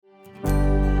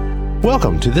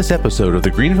Welcome to this episode of the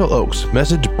Greenville Oaks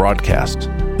Message Broadcast.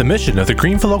 The mission of the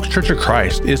Greenville Oaks Church of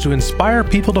Christ is to inspire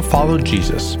people to follow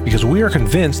Jesus because we are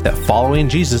convinced that following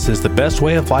Jesus is the best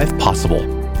way of life possible.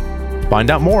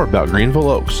 Find out more about Greenville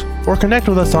Oaks or connect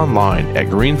with us online at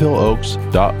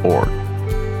greenvilleoaks.org.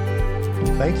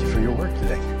 Thank you for your work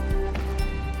today.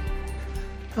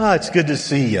 It's good to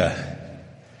see you.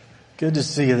 Good to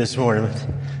see you this morning.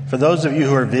 For those of you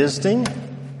who are visiting,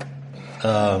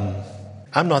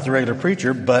 I'm not the regular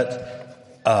preacher, but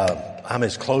I'm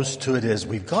as close to it as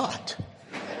we've got.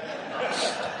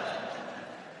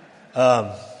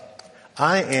 I'm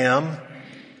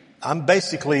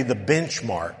basically the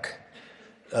benchmark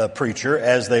preacher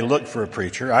as they look for a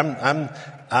preacher. I'm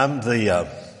the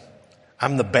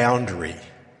boundary.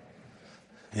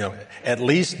 You know, at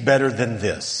least better than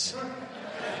this.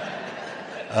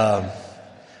 Kind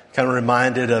of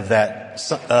reminded of that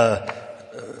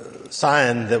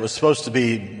sign that was supposed to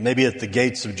be maybe at the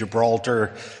gates of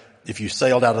Gibraltar. If you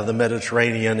sailed out of the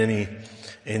Mediterranean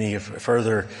any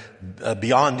further,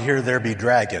 beyond here there be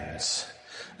dragons,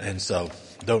 and so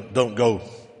don't go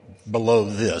below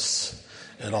this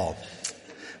at all.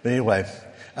 But anyway,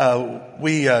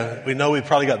 we know we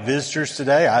probably got visitors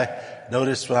today. I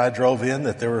noticed when I drove in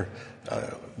that there were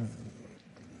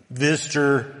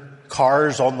visitor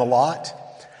cars on the lot.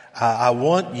 I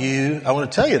want to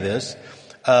tell you this.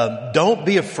 Don't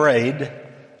be afraid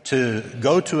to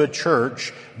go to a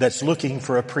church that's looking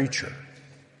for a preacher.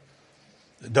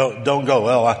 Don't go,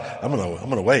 well, I'm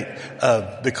gonna wait,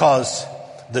 because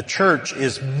the church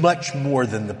is much more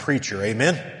than the preacher.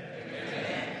 Amen?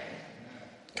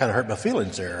 Kind of hurt my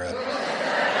feelings there.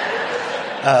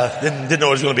 Didn't know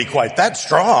it was going to be quite that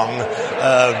strong.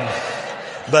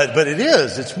 But it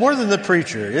is. It's more than the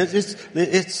preacher. It's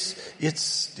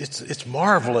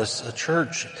marvelous. A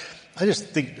church. I just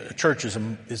think a church is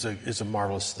a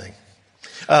marvelous thing.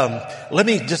 Let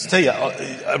me just tell you,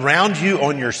 around you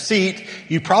on your seat,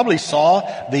 you probably saw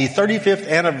the 35th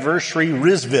anniversary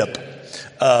RISVIP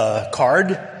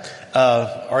card,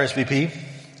 RSVP.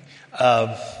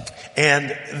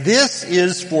 And this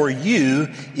is for you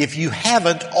if you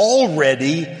haven't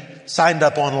already signed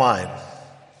up online.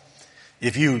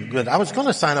 I was going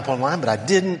to sign up online, but I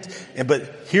didn't.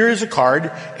 But here is a card,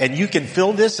 and you can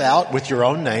fill this out with your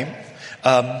own name,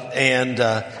 and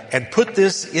put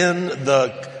this in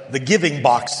the giving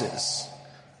boxes.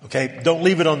 Okay, don't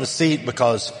leave it on the seat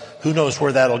because who knows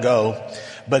where that'll go.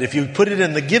 But if you put it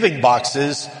in the giving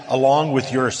boxes along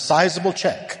with your sizable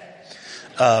check,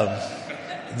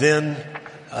 then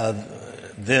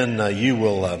you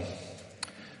will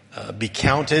be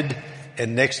counted.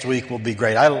 And next week will be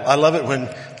great. I love it when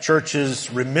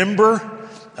churches remember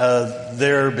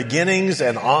their beginnings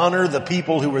and honor the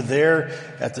people who were there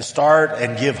at the start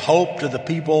and give hope to the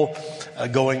people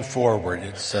going forward.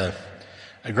 It's a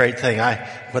great thing.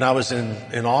 When I was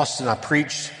in Austin, I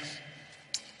preached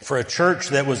for a church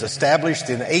that was established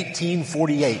in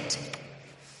 1848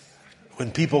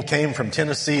 when people came from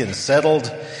Tennessee and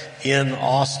settled in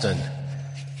Austin.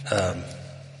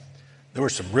 There were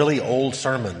some really old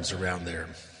sermons around there.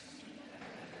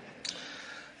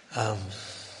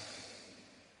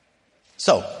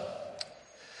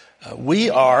 We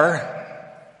are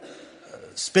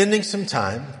spending some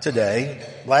time today.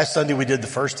 Last Sunday we did the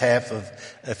first half of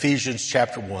Ephesians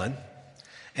chapter 1.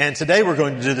 And today we're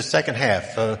going to do the second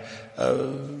half,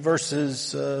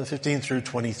 verses 15 through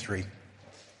 23.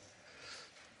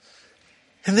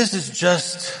 And this is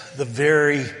just the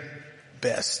very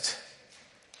best.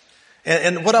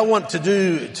 And what I want to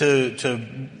do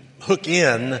to hook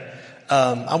in,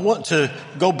 I want to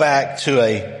go back to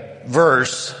a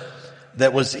verse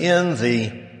that was in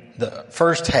the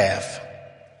first half.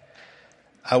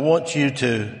 I want you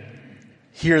to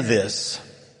hear this,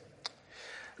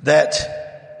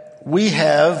 that we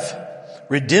have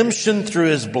redemption through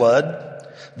His blood,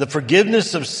 the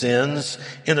forgiveness of sins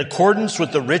in accordance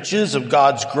with the riches of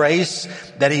God's grace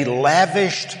that He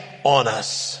lavished on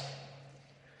us.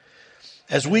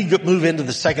 As we move into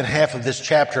the second half of this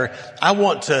chapter, I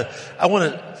want to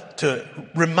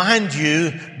remind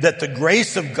you that the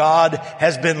grace of God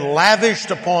has been lavished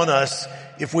upon us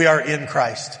if we are in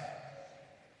Christ.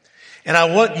 And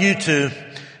I want you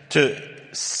to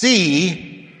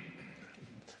see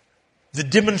the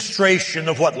demonstration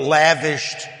of what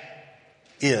lavished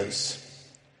is.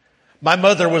 My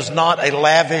mother was not a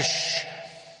lavish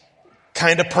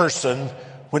kind of person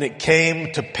when it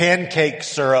came to pancake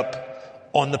syrup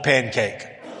on the pancake.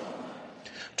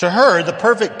 To her, the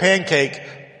perfect pancake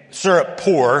syrup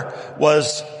pour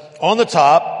was on the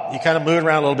top, you kind of move it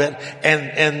around a little bit.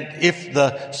 And if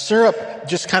the syrup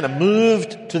just kind of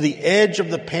moved to the edge of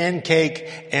the pancake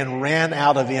and ran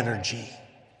out of energy,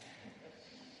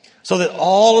 so that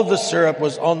all of the syrup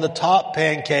was on the top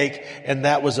pancake and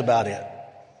that was about it.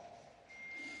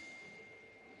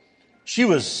 She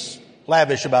was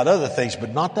lavish about other things,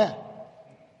 but not that.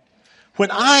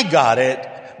 When I got it,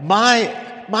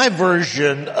 my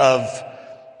version of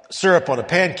syrup on a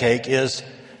pancake is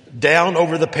down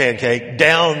over the pancake,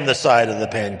 down the side of the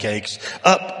pancakes,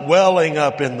 up, welling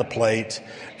up in the plate,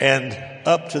 and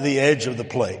up to the edge of the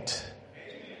plate.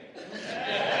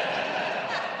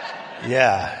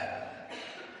 Yeah.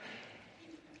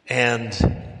 And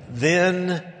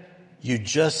then you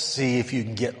just see if you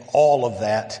can get all of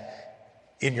that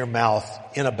in your mouth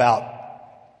in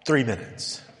about 3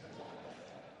 minutes.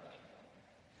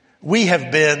 We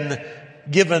have been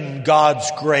given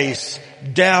God's grace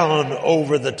down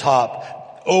over the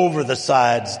top, over the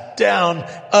sides, down,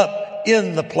 up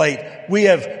in the plate. We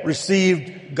have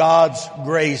received God's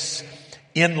grace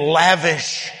in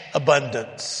lavish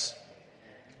abundance.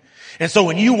 And so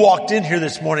when you walked in here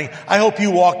this morning, I hope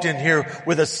you walked in here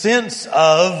with a sense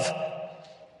of,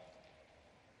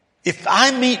 if I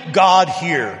meet God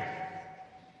here,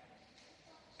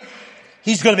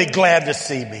 He's going to be glad to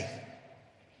see me.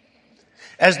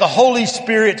 As the Holy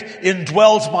Spirit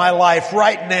indwells my life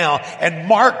right now and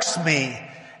marks me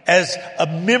as a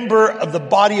member of the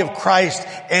body of Christ,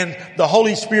 and the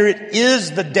Holy Spirit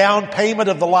is the down payment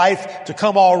of the life to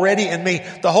come already in me.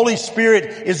 The Holy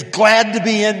Spirit is glad to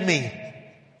be in me.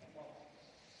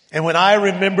 And when I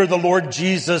remember the Lord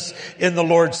Jesus in the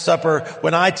Lord's Supper,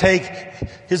 when I take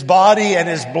His body and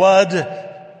His blood,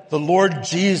 the Lord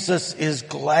Jesus is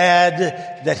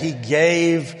glad that He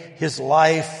gave His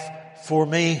life for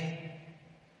me.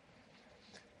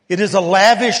 It is a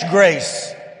lavish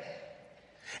grace.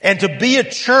 And to be a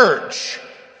church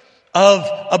of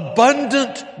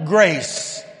abundant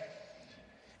grace,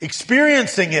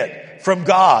 experiencing it from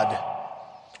God,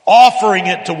 offering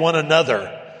it to one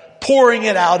another, pouring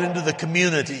it out into the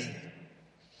community,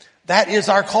 that is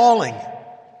our calling.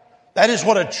 That is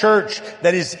what a church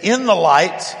that is in the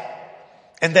light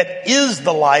and that is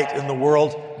the light in the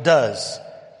world does.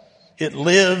 It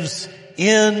lives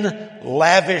in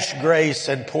lavish grace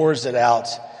and pours it out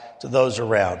to those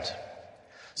around.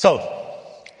 So,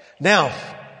 now,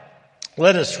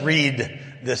 let us read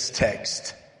this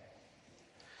text.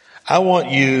 I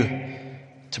want you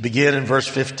to begin in verse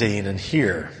 15 and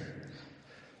hear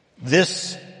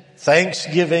this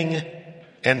thanksgiving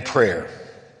and prayer.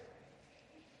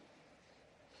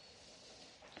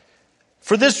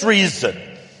 For this reason,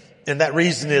 and that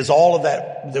reason is all of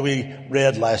that we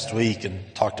read last week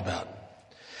and talked about.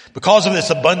 Because of this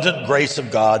abundant grace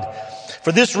of God,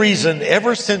 for this reason,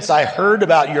 ever since I heard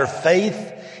about your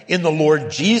faith in the Lord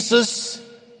Jesus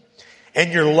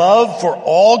and your love for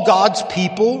all God's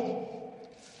people,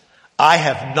 I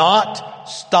have not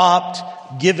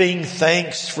stopped giving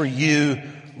thanks for you,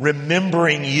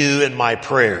 remembering you in my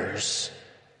prayers.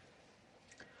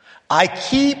 I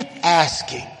keep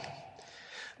asking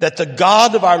that the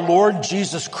God of our Lord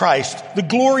Jesus Christ, the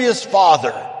glorious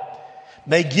Father,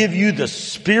 may give you the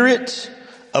spirit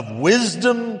of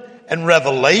wisdom and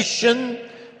revelation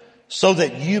so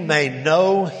that you may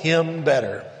know Him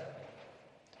better.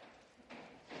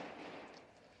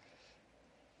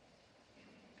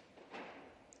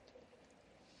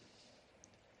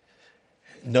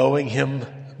 Knowing Him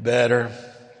better.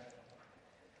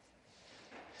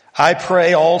 I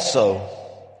pray also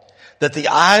that the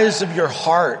eyes of your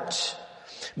heart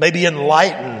may be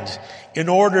enlightened in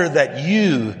order that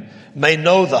you may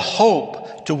know the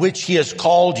hope to which He has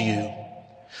called you,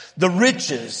 the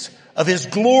riches of His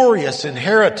glorious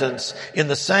inheritance in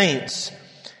the saints,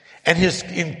 and His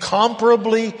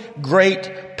incomparably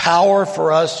great power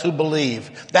for us who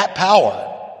believe. That power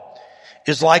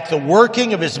is like the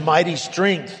working of His mighty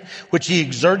strength, which He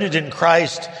exerted in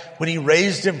Christ when He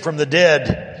raised Him from the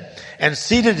dead and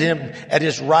seated Him at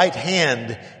His right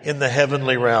hand in the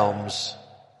heavenly realms,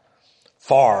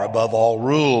 far above all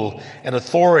rule and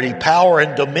authority, power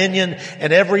and dominion,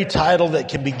 and every title that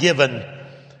can be given,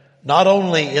 not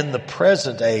only in the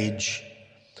present age,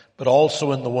 but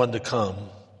also in the one to come.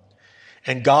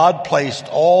 And God placed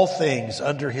all things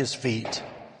under His feet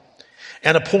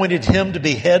and appointed Him to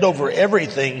be head over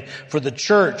everything for the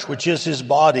church, which is His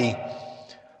body,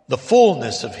 the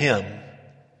fullness of Him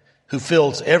who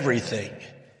fills everything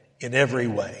in every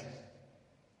way.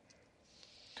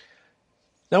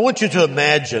 Now I want you to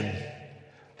imagine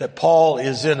that Paul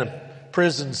is in a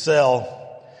prison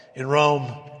cell in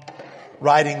Rome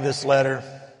writing this letter.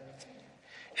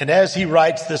 And as he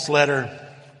writes this letter,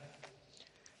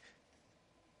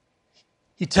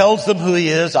 He tells them who he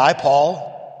is, I,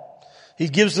 Paul. He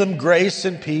gives them grace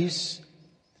and peace.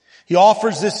 He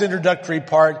offers this introductory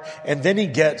part, and then he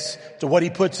gets to what he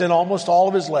puts in almost all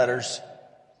of his letters,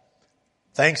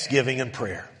 thanksgiving and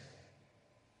prayer.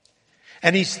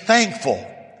 And he's thankful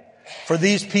for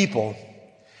these people.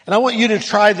 And I want you to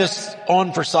try this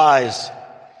on for size.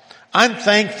 I'm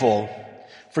thankful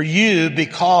for you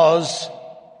because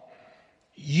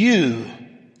you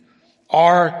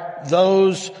are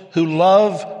those who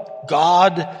love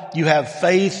God, you have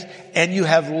faith, and you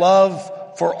have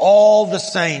love for all the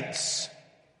saints.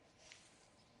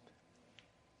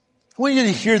 I want you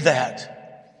to hear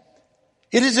that.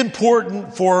 It is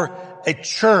important for a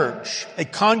church, a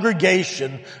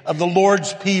congregation of the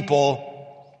Lord's people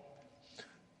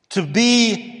to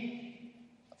be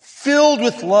filled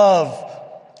with love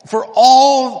for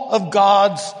all of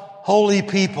God's holy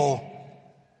people.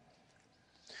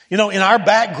 You know, in our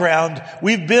background,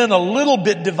 we've been a little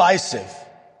bit divisive.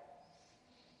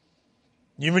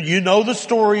 You know the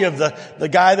story of the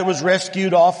guy that was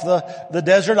rescued off the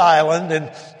desert island,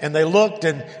 and they looked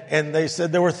and they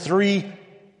said there were three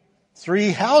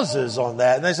houses on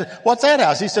that. And they said, what's that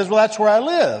house? He says, well, that's where I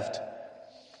lived.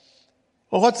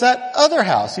 Well, what's that other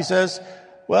house? He says,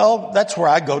 well, that's where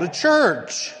I go to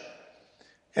church.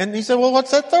 And he said, well,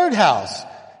 what's that third house?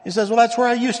 He says, well, that's where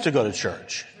I used to go to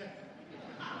church.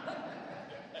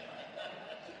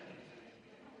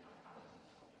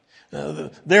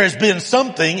 There has been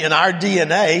something in our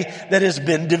DNA that has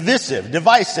been divisive,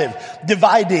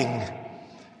 dividing.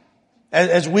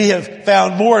 As we have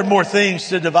found more and more things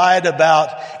to divide about,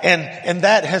 and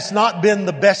that has not been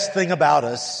the best thing about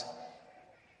us.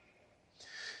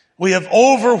 We have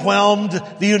overwhelmed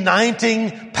the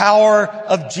uniting power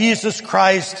of Jesus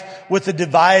Christ with the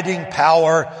dividing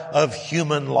power of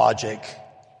human logic.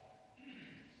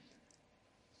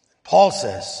 Paul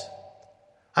says,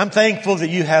 I'm thankful that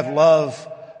you have love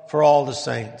for all the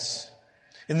saints.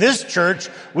 In this church,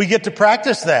 we get to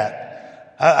practice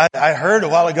that. I heard a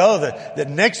while ago that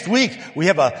next week we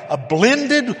have a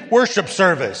blended worship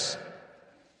service.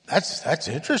 That's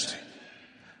interesting.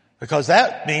 Because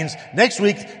that means next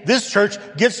week this church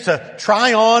gets to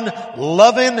try on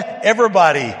loving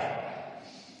everybody.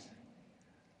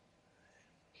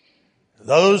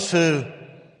 Those who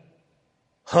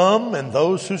hum and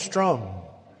those who strum.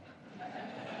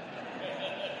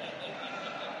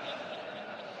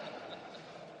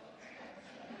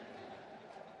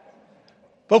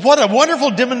 But what a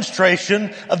wonderful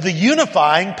demonstration of the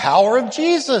unifying power of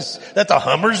Jesus, that the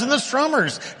hummers and the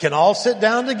strummers can all sit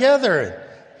down together.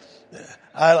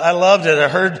 I loved it. I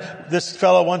heard this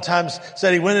fellow one time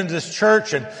said he went into this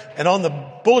church and on the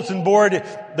bulletin board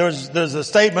there's a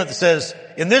statement that says,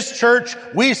 in this church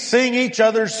we sing each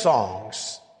other's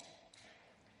songs.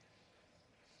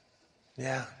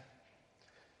 Yeah.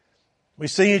 We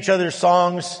sing each other's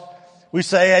songs. We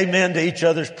say amen to each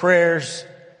other's prayers.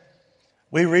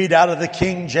 We read out of the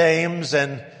King James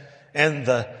and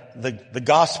the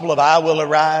gospel of I will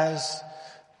arise.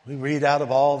 We read out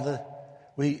of all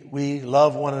we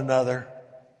love one another.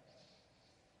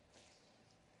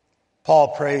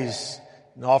 Paul prays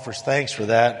and offers thanks for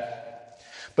that.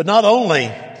 But not only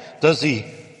does he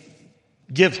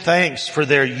give thanks for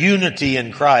their unity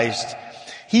in Christ,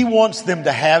 he wants them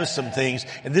to have some things,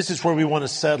 and this is where we want to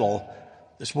settle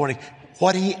this morning.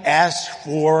 What he asks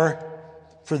for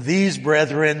these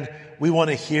brethren, we want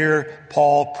to hear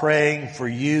Paul praying for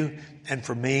you and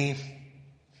for me.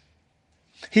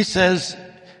 He says,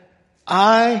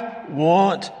 I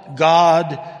want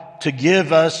God to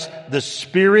give us the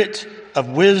spirit of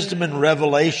wisdom and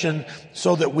revelation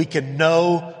so that we can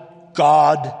know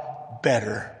God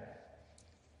better.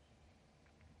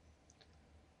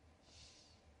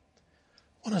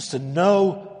 I want us to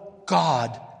know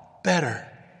God better.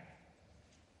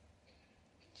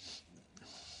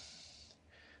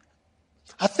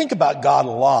 I think about God a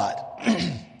lot.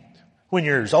 When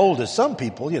you're as old as some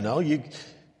people, you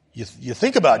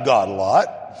think about God a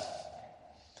lot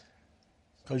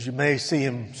because you may see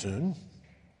him soon.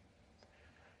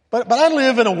 But I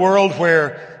live in a world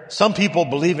where some people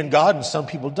believe in God and some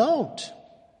people don't.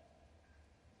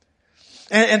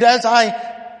 And as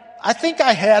I think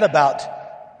I had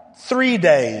about 3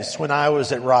 days when I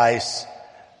was at Rice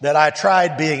that I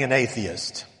tried being an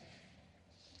atheist.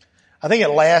 I think it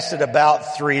lasted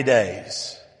about 3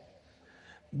 days.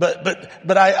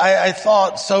 But I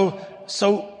thought, so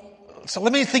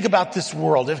let me think about this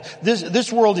world. If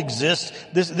this world exists,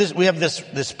 we have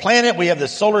this planet, we have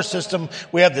this solar system,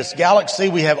 we have this galaxy,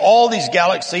 we have all these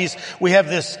galaxies, we have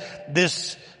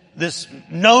this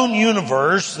known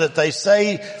universe that they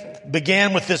say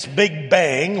began with this big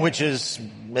bang, which is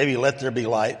maybe let there be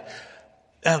light.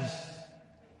 And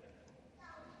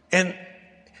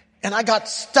I got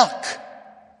stuck.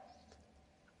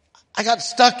 I got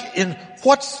stuck in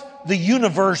what's the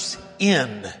universe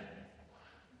in?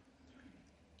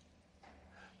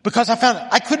 Because I found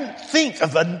I couldn't think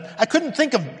of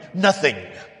nothing.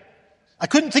 I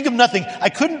couldn't think of nothing. I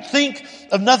couldn't think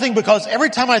of nothing because every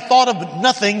time I thought of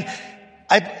nothing,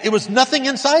 it was nothing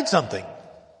inside something.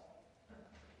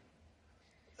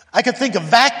 I could think of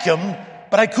vacuum,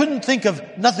 but I couldn't think of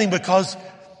nothing because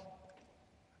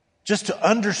just to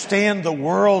understand the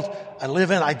world I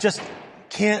live in, I just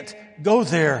can't go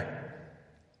there.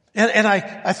 And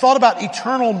I thought about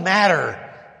eternal matter.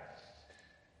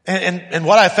 And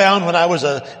what I found when I was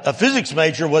a physics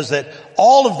major was that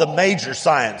all of the major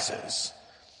sciences,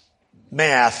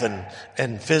 math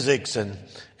and physics and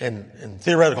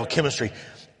theoretical chemistry,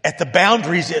 at the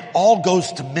boundaries, it all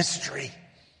goes to mystery.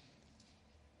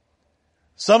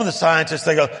 Some of the scientists,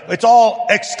 they go, it's all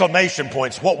exclamation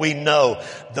points, what we know.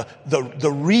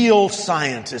 The real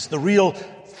scientists, the real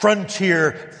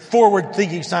frontier,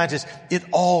 forward-thinking scientists, it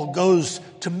all goes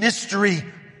to mystery.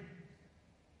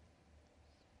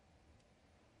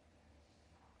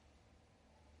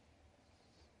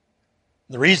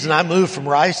 The reason I moved from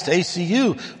Rice to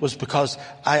ACU was because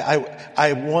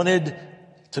I wanted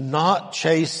to not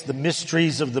chase the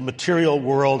mysteries of the material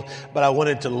world, but I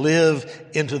wanted to live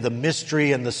into the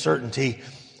mystery and the certainty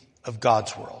of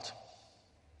God's world.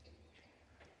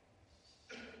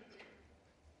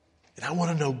 And I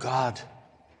want to know God.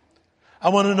 I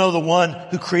want to know the one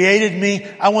who created me.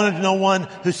 I want to know one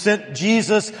who sent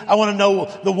Jesus. I want to know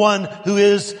the one who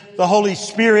is the Holy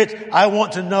Spirit. I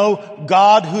want to know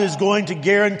God who is going to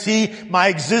guarantee my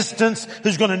existence,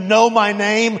 who's going to know my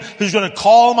name, who's going to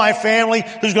call my family,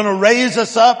 who's going to raise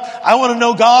us up. I want to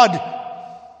know God.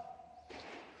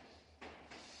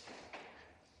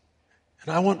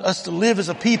 And I want us to live as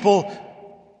a people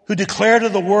who declare to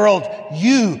the world,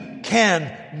 you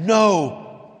can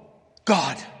know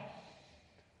God.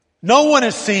 No one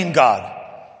has seen God.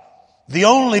 The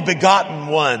only begotten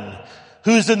one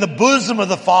who's in the bosom of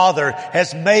the Father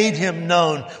has made him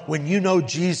known. When you know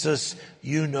Jesus,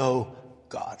 you know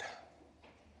God.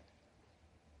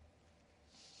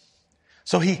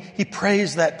 So he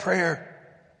prays that prayer.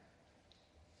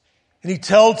 And he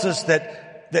tells us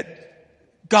that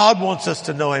God wants us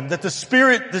to know him, that the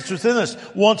Spirit that's within us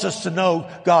wants us to know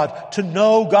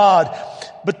God.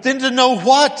 But then to know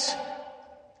what?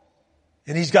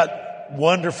 And he's got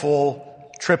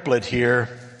wonderful triplet here.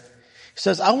 He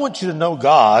says, I want you to know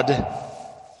God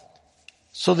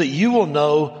so that you will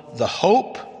know the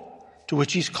hope to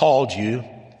which he's called you,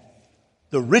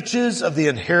 the riches of the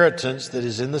inheritance that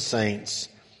is in the saints,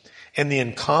 and the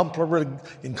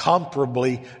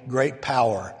incomparably great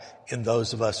power in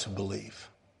those of us who believe.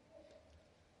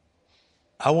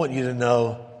 I want you to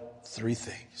know three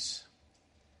things.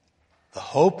 The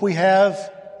hope we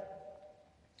have,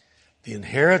 the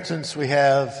inheritance we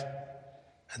have,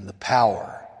 and the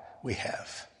power we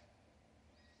have.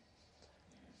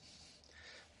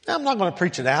 Now, I'm not going to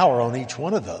preach an hour on each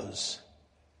one of those,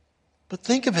 but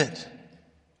think of it.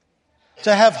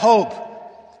 To have hope.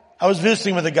 I was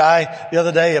visiting with a guy the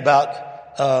other day about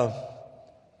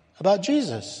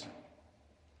Jesus.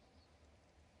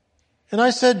 And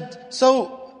I said,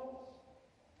 so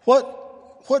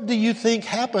what do you think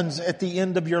happens at the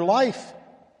end of your life?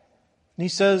 And he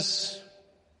says,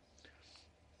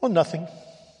 well, nothing.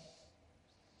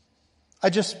 I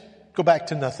just go back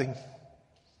to nothing.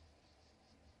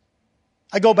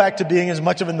 I go back to being as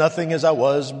much of a nothing as I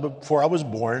was before I was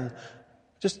born.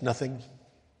 Just nothing.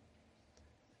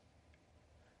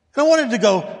 And I wanted to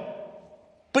go,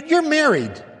 but you're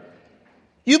married.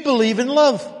 You believe in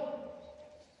love.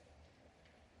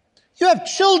 You have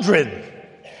children.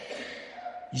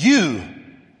 You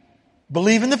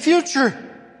believe in the future.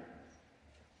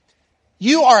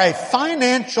 You are a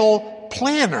financial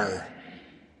planner.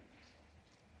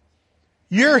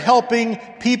 You're helping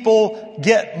people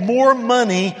get more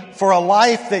money for a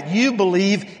life that you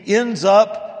believe ends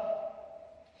up,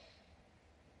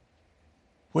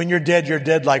 when you're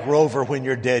dead like Rover. When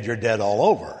you're dead all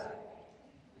over.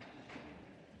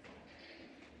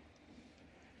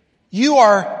 You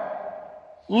are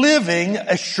living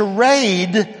a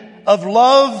charade of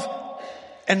love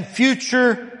and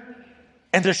future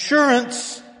and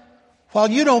assurance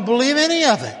while you don't believe any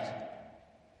of it.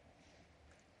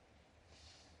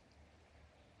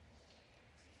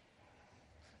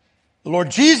 The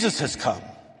Lord Jesus has come.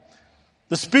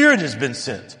 The Spirit has been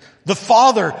sent. The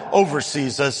Father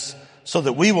oversees us so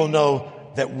that we will know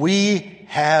that we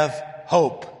have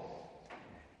hope.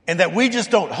 And that we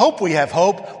just don't hope we have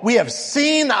hope. We have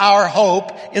seen our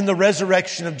hope in the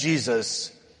resurrection of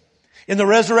Jesus. In the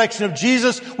resurrection of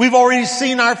Jesus, we've already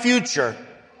seen our future.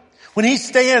 When he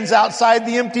stands outside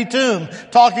the empty tomb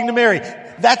talking to Mary,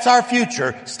 that's our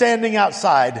future, standing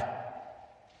outside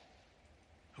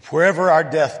wherever our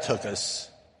death took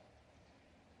us.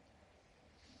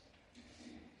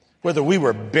 Whether we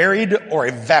were buried or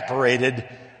evaporated,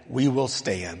 we will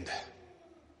stand.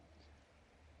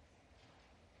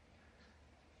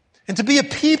 And to be a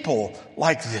people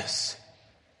like this,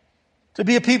 to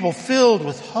be a people filled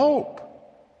with hope,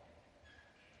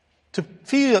 to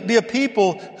be a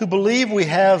people who believe we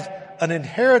have an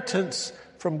inheritance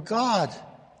from God.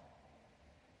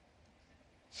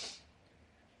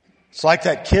 It's like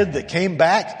that kid that came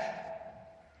back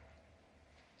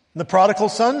in the prodigal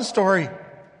son story.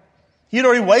 He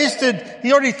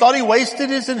already thought he wasted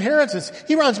his inheritance.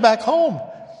 He runs back home.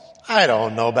 I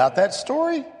don't know about that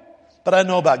story, but I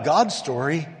know about God's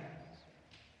story.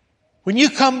 When you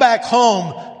come back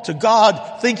home to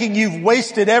God thinking you've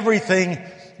wasted everything,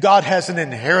 God has an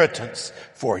inheritance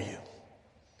for you.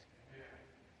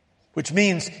 Which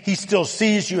means he still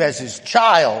sees you as his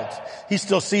child. He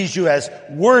still sees you as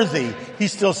worthy. He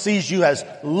still sees you as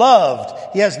loved.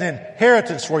 He has an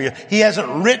inheritance for you. He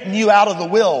hasn't written you out of the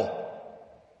will.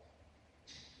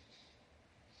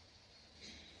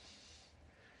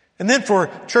 And then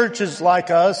for churches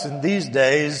like us in these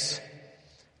days,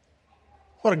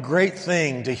 what a great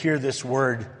thing to hear this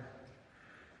word,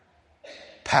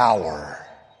 power.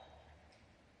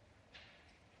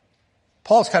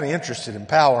 Paul's kind of interested in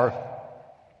power.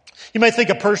 You may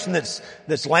think a person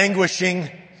that's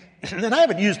languishing, and I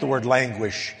haven't used the word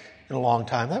languish in a long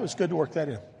time. That was good to work that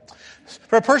in.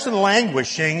 For a person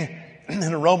languishing in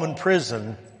a Roman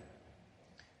prison,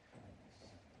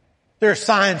 there are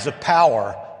signs of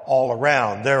power all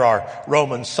around. There are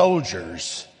Roman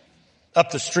soldiers.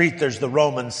 Up the street, there's the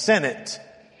Roman Senate.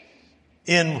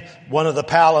 In one of the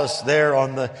palaces there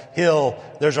on the hill,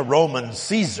 there's a Roman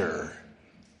Caesar.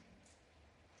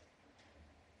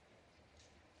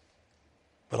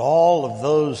 But all of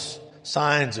those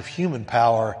signs of human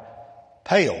power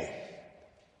pale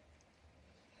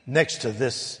next to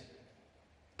this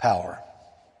power.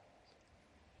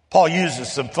 Paul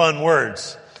uses some fun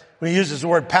words. When he uses the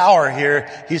word power here,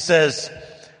 he says,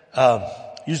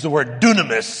 use the word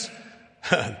dunamis.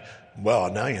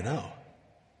 Well, now you know.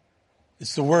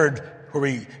 It's the word where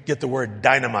we get the word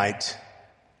dynamite.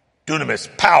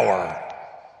 Dunamis, power.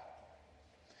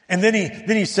 And then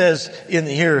he says in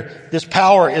here, this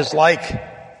power is like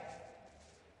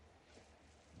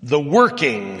the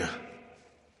working.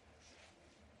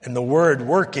 And the word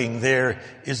working there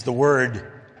is the word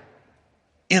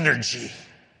energy.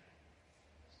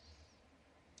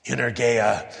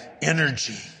 Energeia,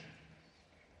 energy.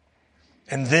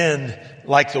 And then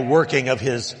like the working of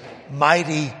his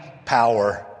mighty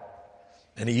power.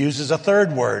 And he uses a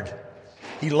third word.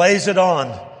 He lays it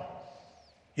on.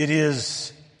 It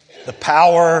is the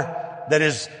power that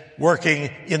is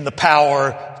working in the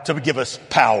power to give us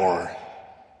power.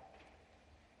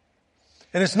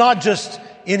 And it's not just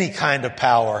any kind of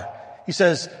power. He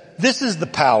says, this is the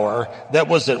power that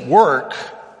was at work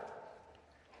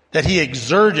that he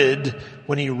exerted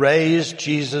when he raised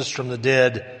Jesus from the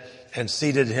dead and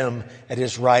seated him at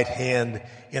his right hand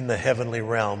in the heavenly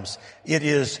realms. It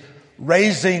is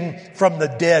raising from the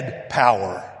dead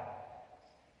power.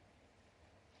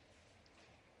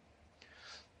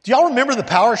 Do y'all remember the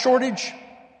power shortage?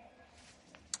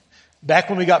 Back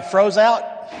when we got froze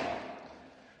out?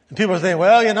 And people are thinking,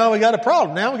 well, you know, we got a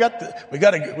problem now. We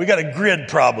got a grid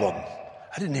problem.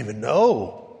 I didn't even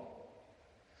know.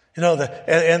 You know,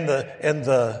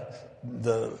 the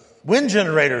wind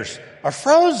generators are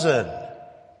frozen.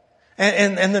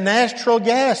 And the natural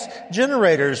gas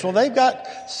generators, well, they've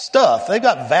got stuff. They've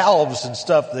got valves and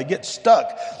stuff that get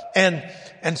stuck.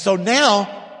 And so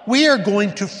now we are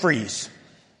going to freeze.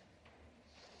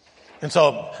 And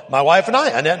so my wife and I,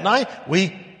 Annette and I,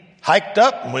 we hiked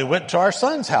up and we went to our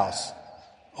son's house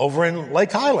over in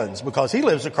Lake Highlands because he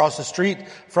lives across the street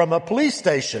from a police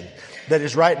station that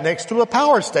is right next to a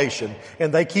power station.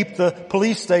 And they keep the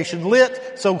police station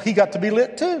lit, so he got to be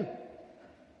lit too.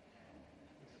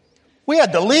 We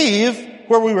had to leave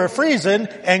where we were freezing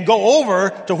and go over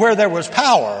to where there was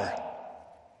power.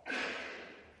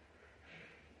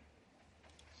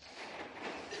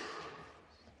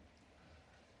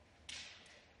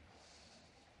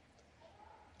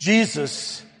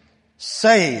 Jesus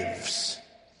saves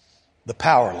the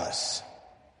powerless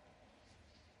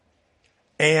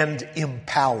and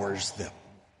empowers them.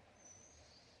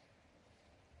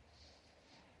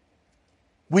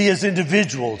 We as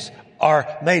individuals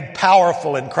are made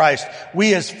powerful in Christ.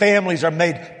 We as families are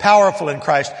made powerful in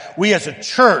Christ. We as a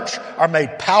church are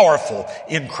made powerful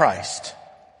in Christ.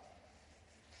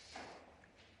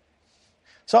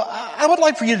 So I would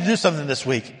like for you to do something this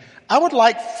week. I would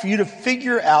like for you to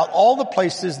figure out all the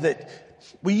places that,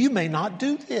 well, you may not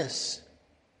do this.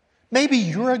 Maybe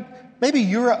you're a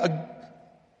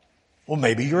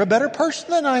better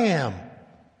person than I am.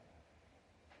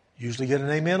 Usually get an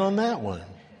amen on that one.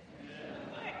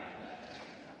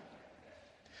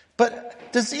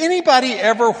 But does anybody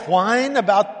ever whine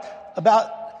about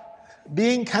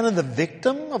being kind of the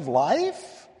victim of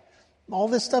life? All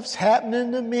this stuff's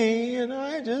happening to me and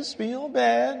I just feel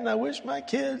bad and I wish my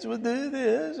kids would do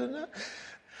this.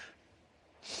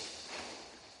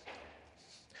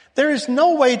 There is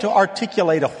no way to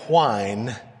articulate a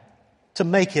whine to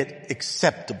make it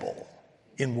acceptable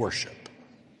in worship.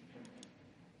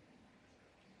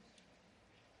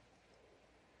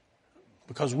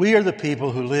 Because we are the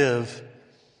people who live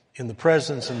in the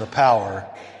presence and the power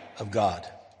of God.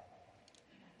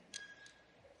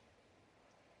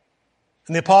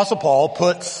 And the Apostle Paul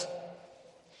puts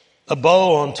a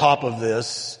bow on top of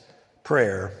this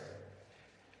prayer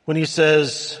when he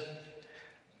says,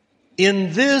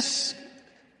 in this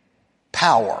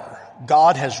power,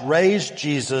 God has raised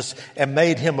Jesus and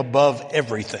made him above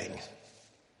everything.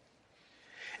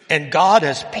 And God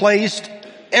has placed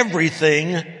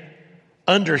everything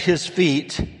under his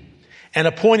feet and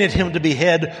appointed him to be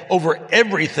head over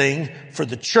everything for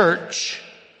the church,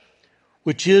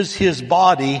 which is his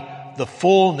body, the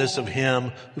fullness of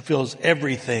him who fills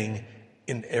everything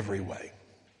in every way.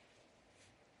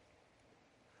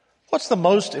 What's the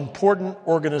most important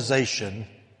organization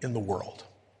in the world?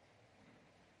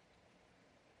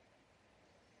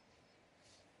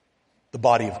 The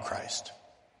body of Christ.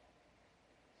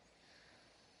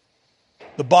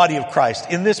 The body of Christ.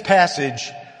 In this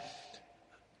passage,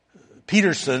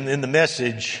 Peterson in the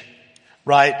Message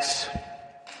writes,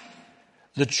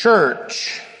 the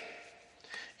church,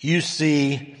 you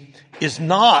see, is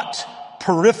not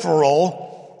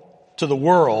peripheral to the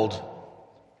world.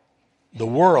 The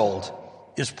world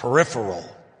is peripheral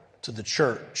to the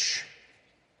church.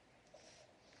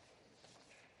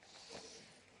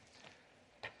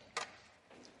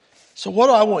 So what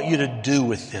do I want you to do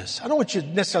with this? I don't want you to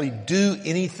necessarily do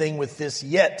anything with this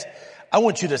yet. I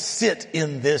want you to sit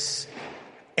in this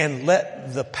and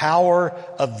let the power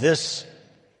of this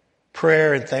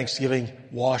prayer and thanksgiving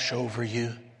wash over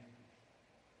you.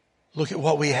 Look at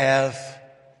what we have.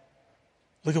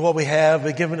 Look at what we have.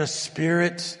 We've given a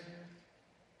spirit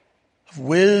of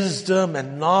wisdom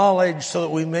and knowledge so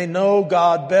that we may know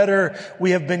God better.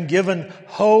 We have been given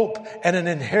hope and an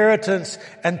inheritance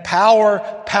and power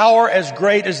as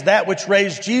great as that which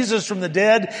raised Jesus from the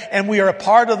dead. And we are a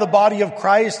part of the body of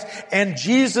Christ, and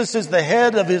Jesus is the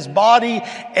head of his body,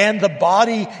 and the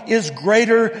body is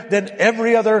greater than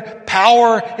every other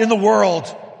power in the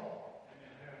world.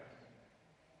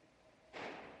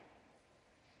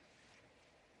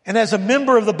 And as a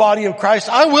member of the body of Christ,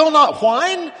 I will not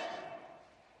whine.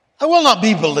 I will not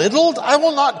be belittled. I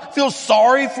will not feel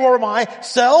sorry for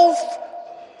myself.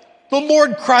 The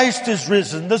Lord Christ is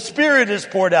risen. The Spirit is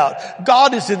poured out.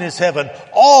 God is in his heaven.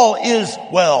 All is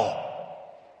well.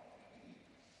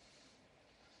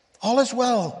 All is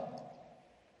well.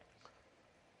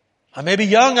 I may be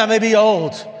young, I may be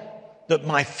old, but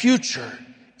my future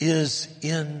is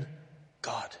in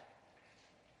God.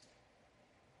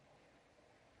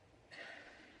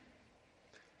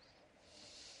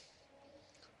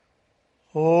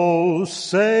 O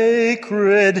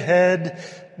sacred head,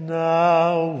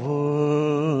 now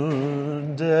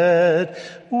wounded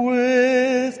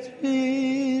with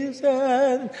peace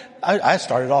and... I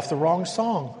started off the wrong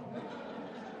song.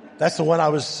 That's the one I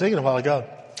was singing a while ago.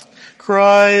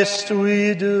 Christ,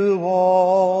 we do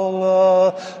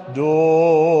all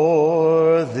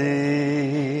adore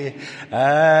thee,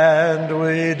 and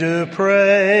we do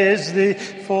praise thee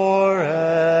forever.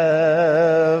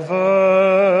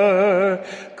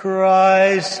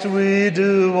 Christ, we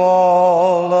do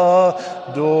all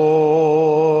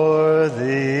adore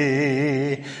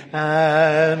thee,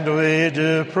 and we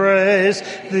do praise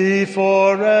thee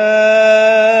forever.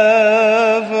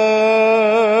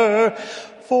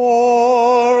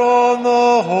 For on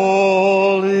the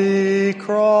holy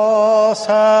cross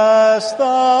hast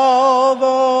thou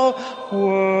the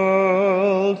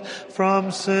world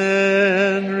from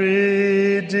sin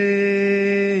redeemed.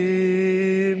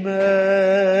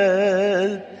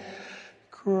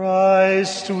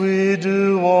 Christ, we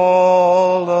do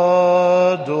all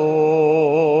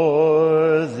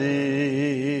adore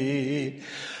thee.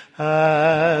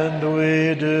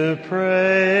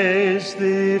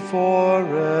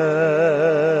 forever.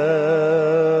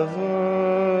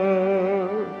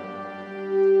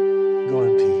 Go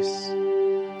in peace.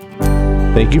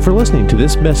 Thank you for listening to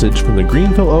this message from the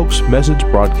Greenville Oaks Message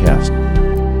Broadcast.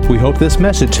 We hope this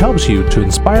message helps you to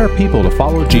inspire people to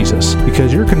follow Jesus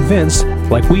because you're convinced,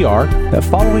 like we are, that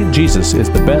following Jesus is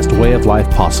the best way of life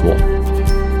possible.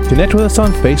 Connect with us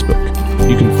on Facebook.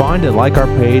 You can find and like our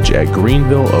page at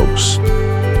Greenville Oaks.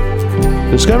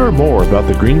 Discover more about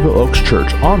the Greenville Oaks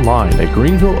Church online at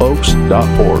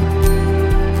greenvilleoaks.org.